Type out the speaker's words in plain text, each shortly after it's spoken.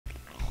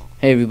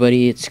Hey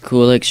everybody, it's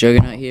Coolx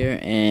Juggernaut here,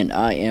 and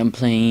I am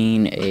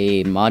playing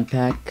a mod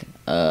pack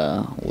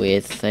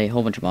with a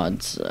whole bunch of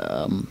mods.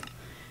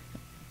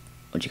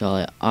 What you call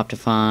it?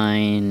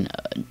 Optifine,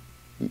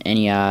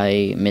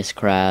 NEI,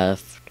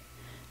 Mistcraft,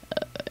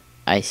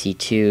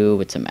 IC2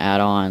 with some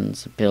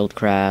add-ons,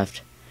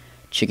 Buildcraft,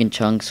 Chicken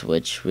Chunks,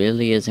 which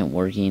really isn't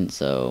working.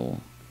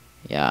 So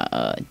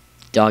yeah,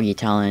 Doggy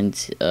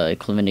Talent,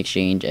 Equivalent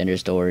Exchange, Ender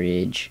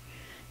Storage,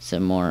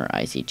 some more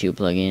IC2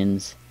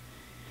 plugins.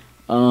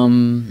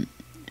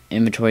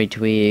 Inventory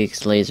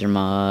tweaks, laser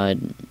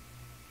mod,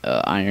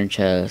 iron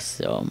chest,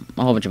 so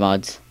a whole bunch of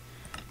mods.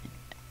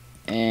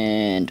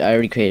 And I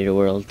already created a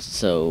world,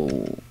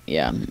 so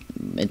yeah,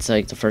 it's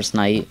like the first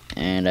night,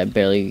 and I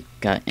barely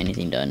got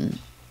anything done.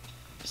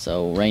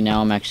 So right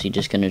now I'm actually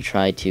just gonna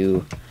try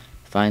to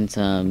find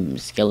some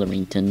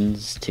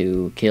skeletons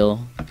to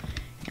kill,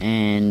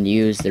 and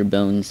use their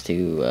bones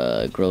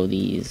to grow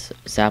these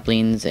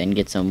saplings and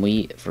get some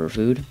wheat for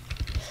food.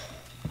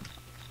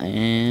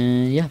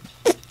 And yeah.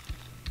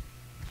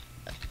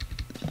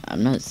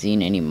 I'm not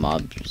seeing any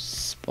mobs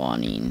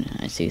spawning.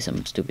 I see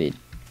some stupid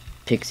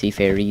pixie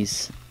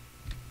fairies.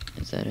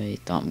 Is that a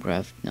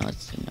Thaumcraft? No,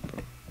 it's a number.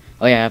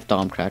 Oh yeah, I have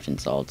Thaumcraft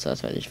installed, so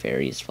that's why there's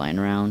fairies flying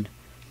around.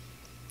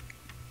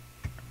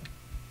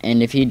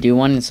 And if you do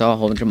want to install a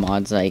whole bunch of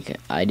mods like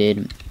I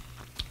did,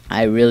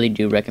 I really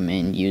do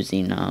recommend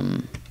using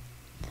what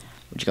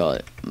you call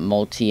it,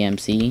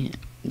 multi-MC.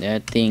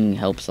 That thing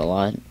helps a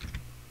lot.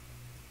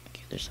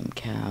 Okay, there's some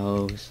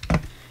cows.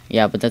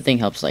 Yeah, but that thing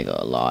helps like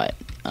a lot.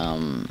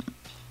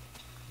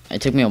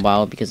 It took me a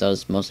while because I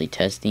was mostly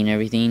testing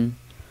everything,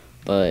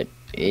 but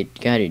it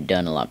got it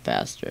done a lot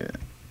faster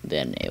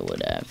than it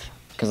would have.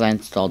 Because I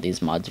installed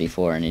these mods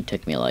before and it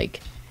took me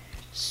like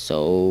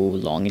so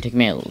long. It took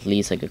me at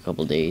least like a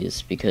couple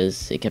days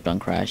because it kept on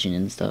crashing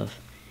and stuff.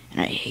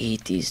 And I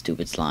hate these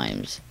stupid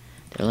slimes.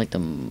 They're like the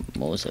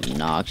most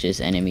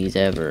obnoxious enemies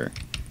ever.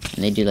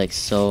 And they do like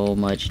so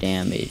much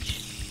damage.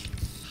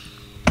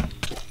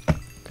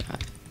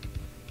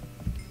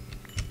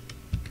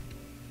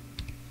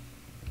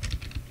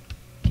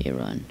 Okay,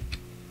 run,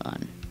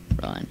 run,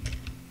 run,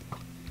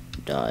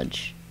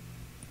 dodge.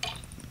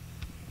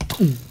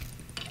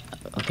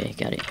 Okay,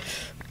 got it.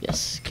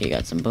 Yes, okay,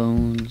 got some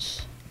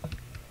bones.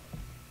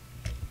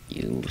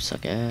 You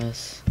suck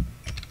ass.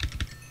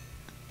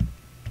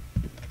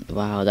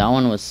 Wow, that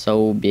one was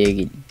so big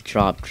it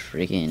dropped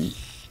freaking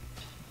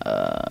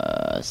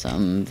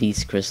some of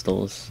these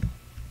crystals.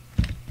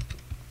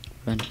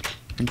 Run,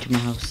 run to my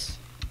house.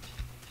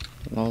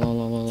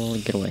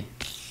 Get away.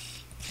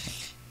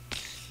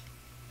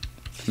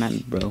 Come at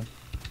me, bro.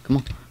 Come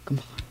on, come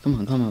on, come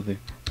on, come over here.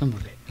 Come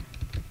over here.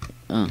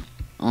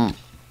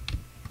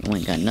 You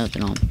ain't got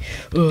nothing on me.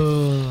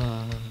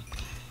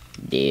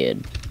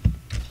 Dead.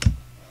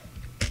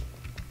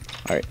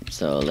 Alright,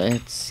 so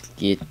let's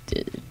get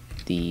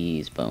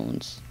these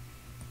bones.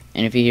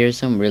 And if you hear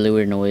some really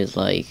weird noise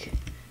like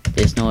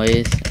this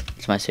noise,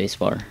 it's my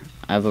spacebar.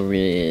 I have a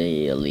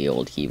really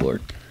old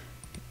keyboard.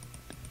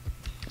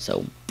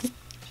 So.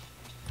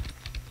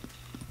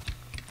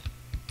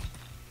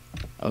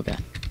 Okay.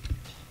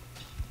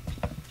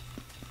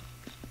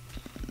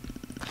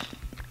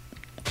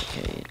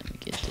 Okay, let me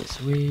get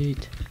this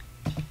wheat.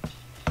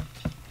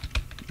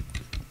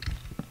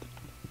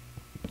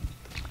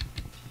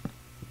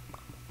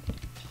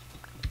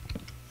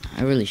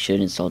 I really should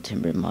install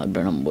Timber mod,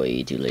 but I'm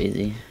way too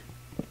lazy.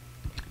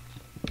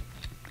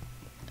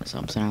 So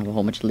I'm just gonna have a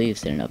whole bunch of leaves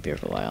sitting up here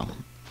for a while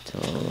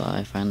till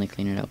I finally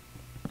clean it up.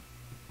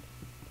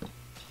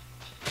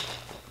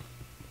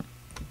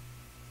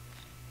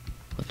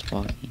 What's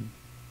walking?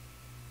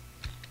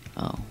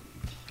 Oh.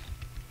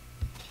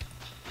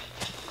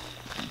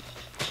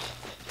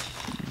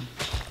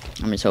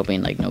 I'm just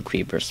hoping like no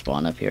creepers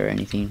spawn up here or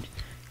anything,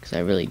 because I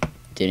really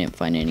didn't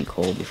find any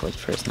coal before the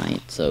first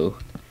night, so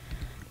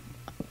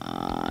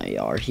you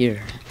are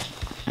here.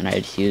 And I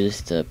just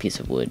used a piece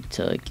of wood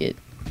to get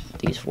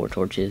these 4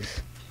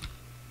 torches.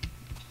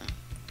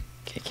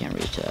 Okay, I can't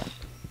reach that.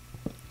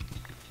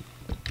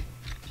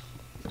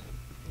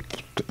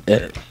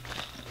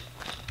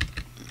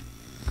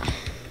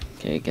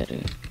 Okay, got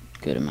a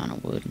good amount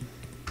of wood.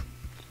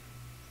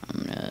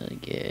 I'm gonna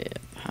get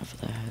half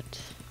of that.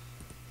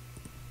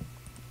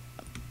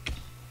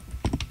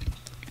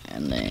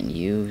 And then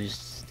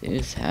use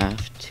this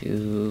half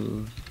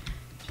to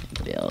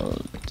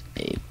build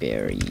a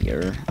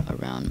barrier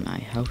around my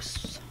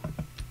house.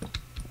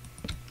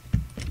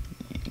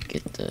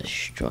 Get the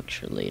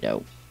structure laid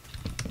out.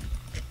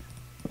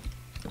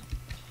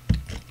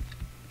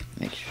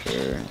 Make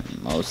sure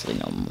mostly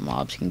no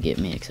mobs can get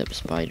me except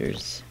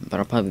spiders. But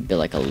I'll probably build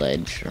like a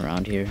ledge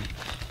around here.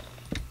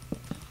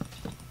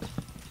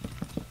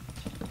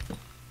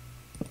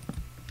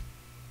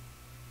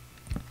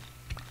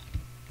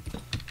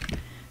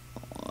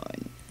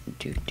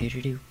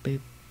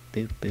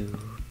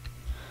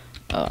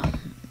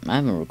 I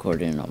haven't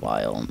recorded in a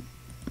while.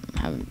 I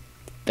haven't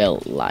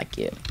felt like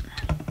it.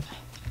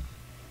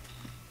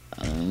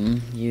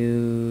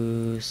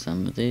 Use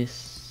some of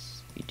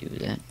this. We do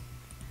that.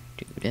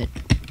 dead.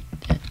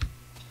 Dead.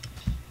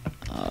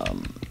 I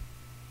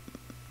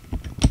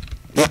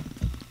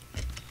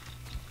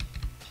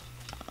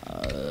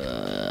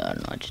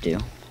don't know what to do.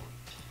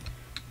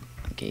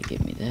 Okay,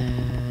 give me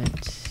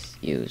that.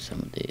 Use some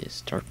of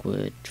this dark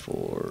wood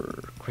for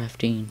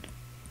crafting.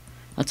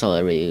 That's all I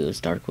really use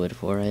dark wood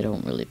for. I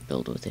don't really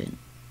build with it.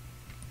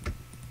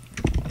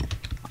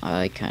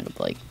 I kind of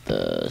like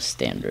the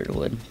standard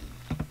wood.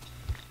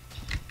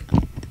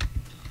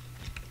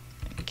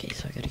 Okay,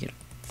 so I gotta get up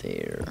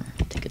there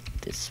to get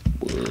this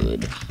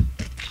wood.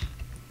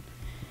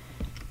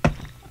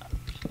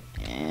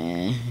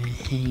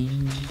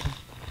 And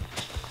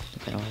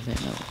look at all of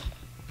it. No.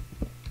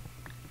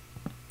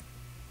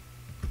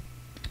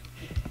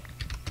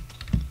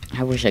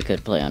 I wish I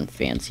could play on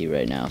fancy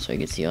right now so I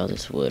could see all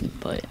this wood,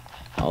 but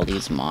all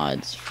these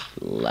mods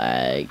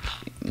lag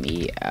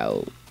me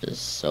out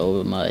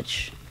so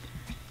much.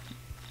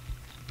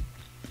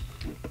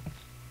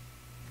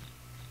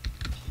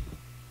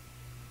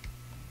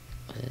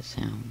 What's that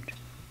sound?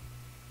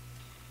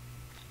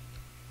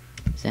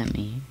 Is that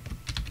me?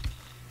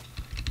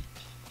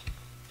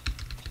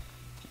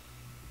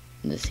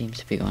 This seems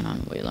to be going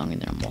on way longer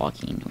than I'm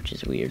walking, which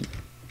is weird.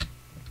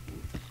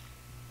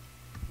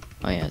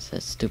 Oh yeah, it's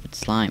that stupid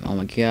slime. Oh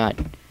my god.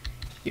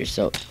 You're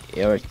so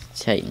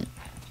irritating.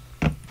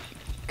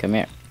 Come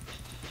here.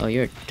 Oh,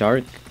 you're a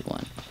dark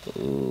one.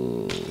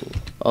 Ooh.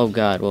 Oh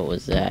god, what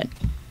was that?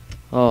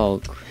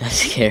 Oh, that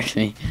scared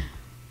me.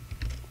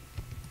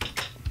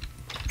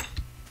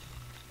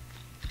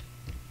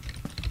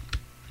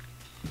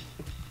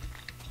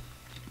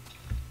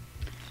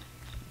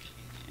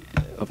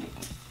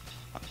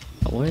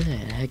 Where the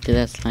heck did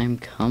that slime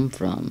come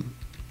from?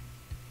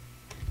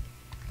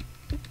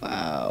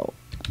 Wow.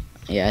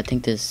 Yeah, I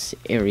think this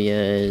area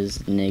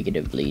is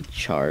negatively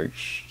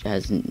charged. It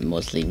has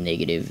mostly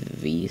negative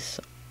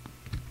V's.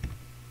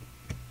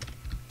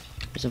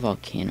 There's a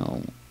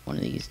volcano one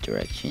of these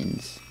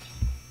directions.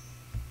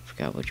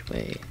 Forgot which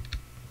way.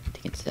 I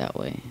think it's that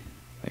way.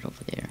 Right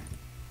over there.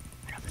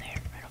 Right over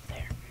there. Right over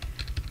there.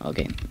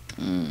 Okay.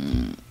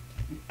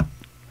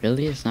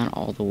 Really? It's not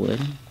all the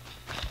wood?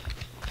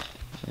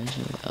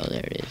 Oh,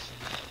 there it is.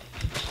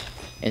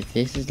 If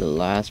this is the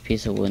last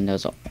piece of wood,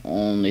 that's the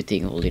only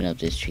thing holding up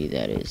this tree.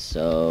 That is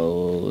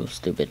so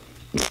stupid.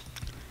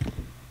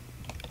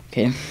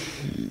 Okay,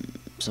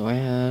 so I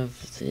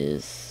have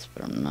this,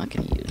 but I'm not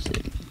gonna use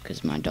it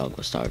because my dog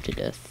will starve to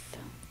death.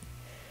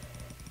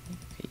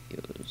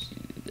 Use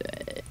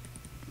that.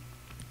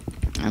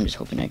 I'm just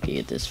hoping I can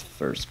get this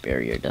first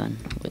barrier done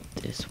with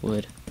this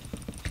wood.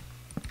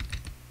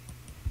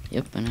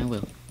 Yep, and I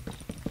will.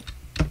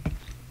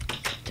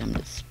 Time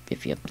to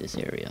spiffy up this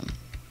area.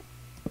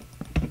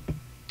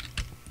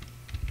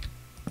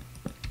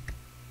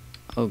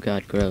 Oh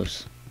god,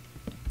 gross.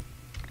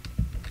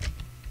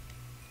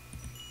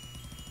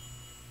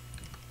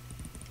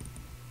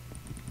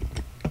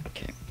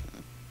 Okay.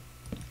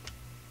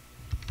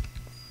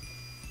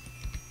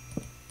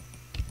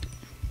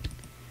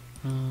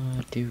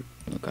 Dude.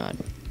 Oh god.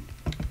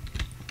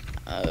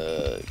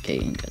 Okay,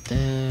 got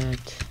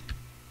that.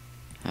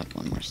 Have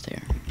one more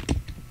stair.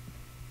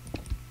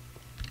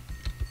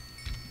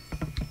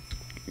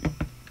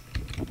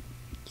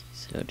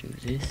 So do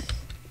this.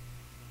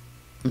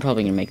 I'm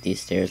probably gonna make these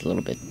stairs a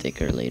little bit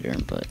thicker later,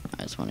 but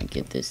I just want to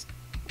get this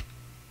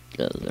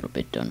a little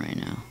bit done right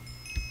now.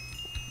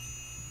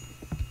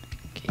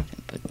 Okay,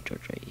 then put a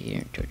torch right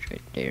here, torch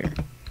right there,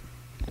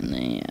 and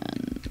then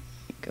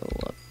go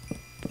up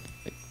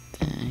like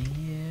that.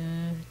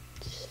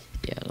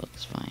 Yeah, it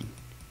looks fine.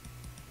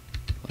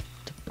 What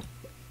the?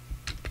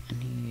 I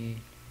need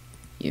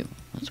you.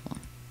 That's one.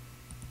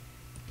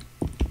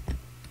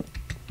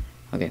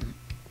 Okay.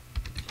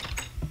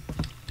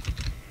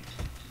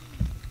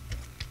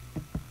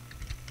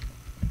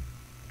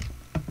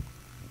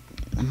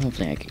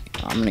 Hopefully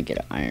I'm gonna get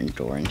an iron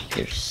door in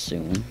here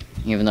soon,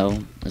 even though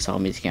the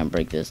zombies can't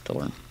break this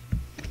door.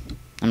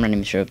 I'm not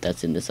even sure if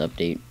that's in this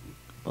update.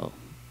 Well,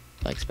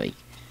 like Spike.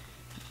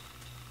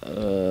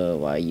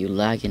 Why are you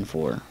lagging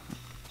for?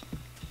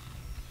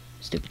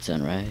 Stupid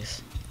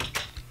sunrise.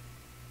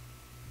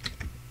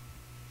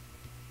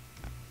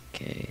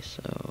 Okay,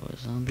 so a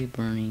zombie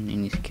burning,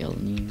 any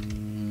skeletons.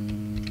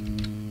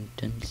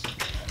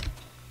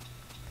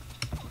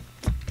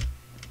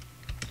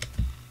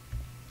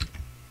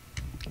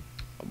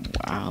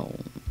 Wow,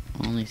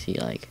 I only see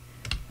like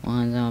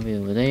one zombie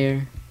over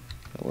there.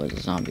 There was a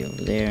zombie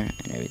over there,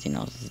 and everything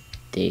else is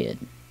dead.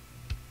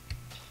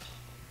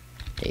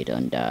 They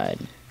done died.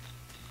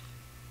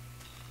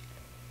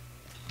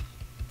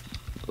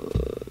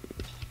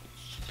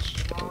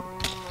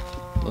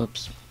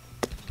 Whoops.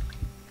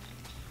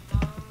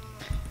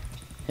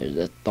 There's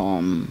a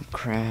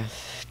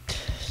Thaumcraft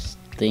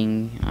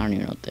thing. I don't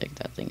even know what the heck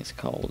that thing is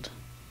called.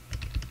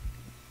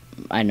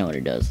 I know what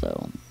it does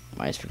though.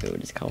 I just forget what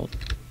it's called.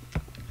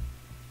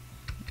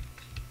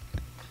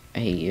 I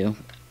hate you.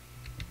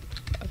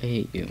 I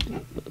hate you.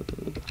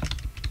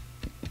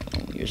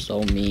 Oh, you're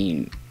so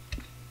mean.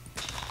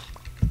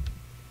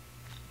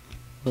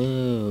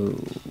 Whoa.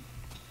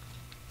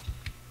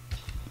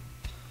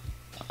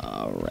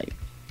 Alright.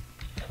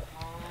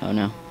 Oh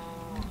no.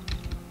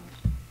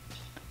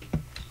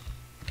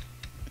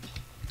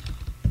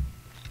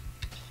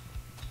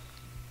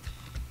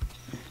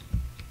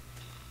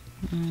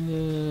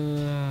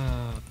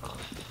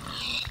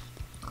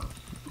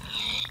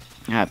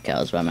 I have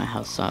cows by my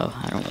house, so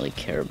I don't really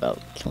care about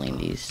killing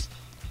these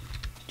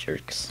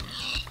jerks.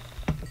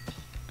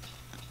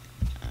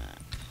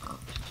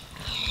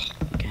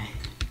 Okay.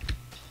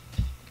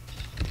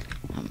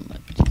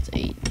 It's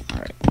 8.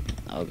 Alright.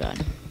 Oh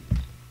god.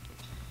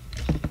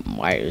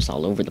 Wires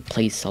all over the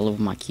place, all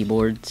over my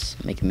keyboards,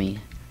 making me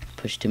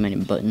push too many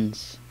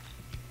buttons.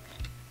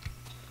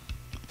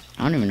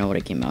 I don't even know what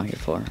I came out here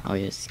for. Oh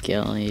yeah,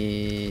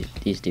 Skelly.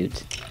 These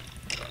dudes.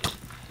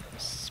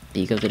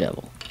 Speak of the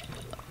devil.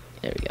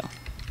 There we go.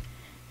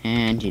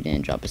 And he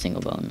didn't drop a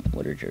single bone.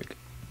 What a jerk.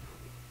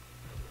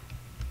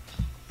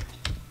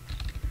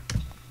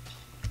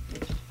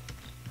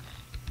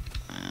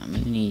 I'm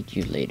gonna need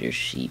you later,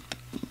 sheep,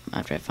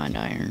 after I find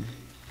iron.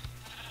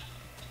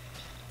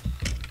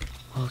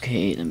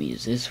 Okay, let me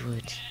use this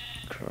wood.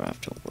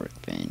 Craft a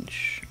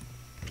workbench.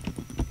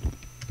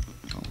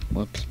 Oh,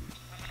 whoops.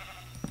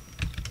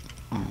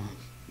 Oh.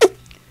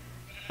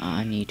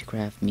 I need to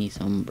craft me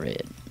some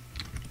bread.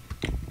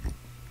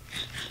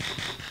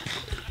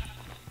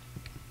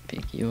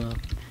 Pick you up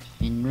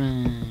and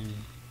run.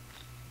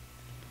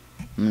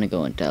 I'm gonna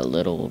go into that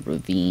little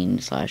ravine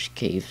 /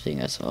 cave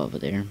thing I saw over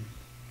there.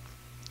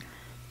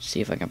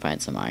 See if I can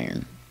find some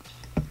iron.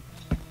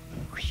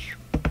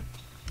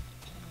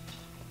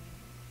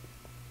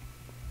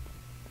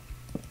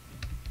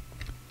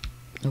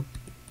 Nope.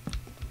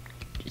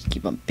 Just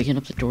keep on picking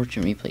up the torch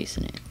and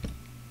replacing it.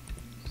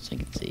 So I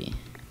can see.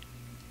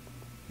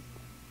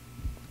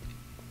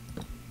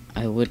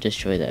 I would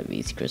destroy that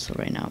beast crystal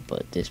right now,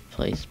 but this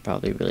place is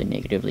probably really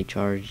negatively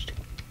charged,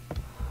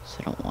 so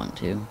I don't want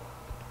to.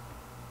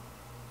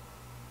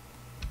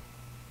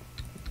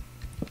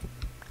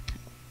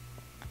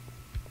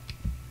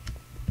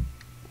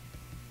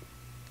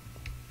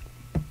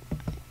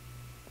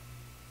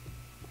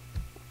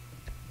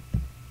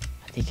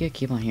 I think I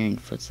keep on hearing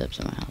footsteps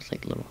in my house,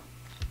 like little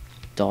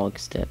dog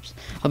steps.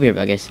 I'll be right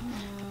back, guys.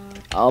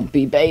 I'll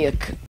be back.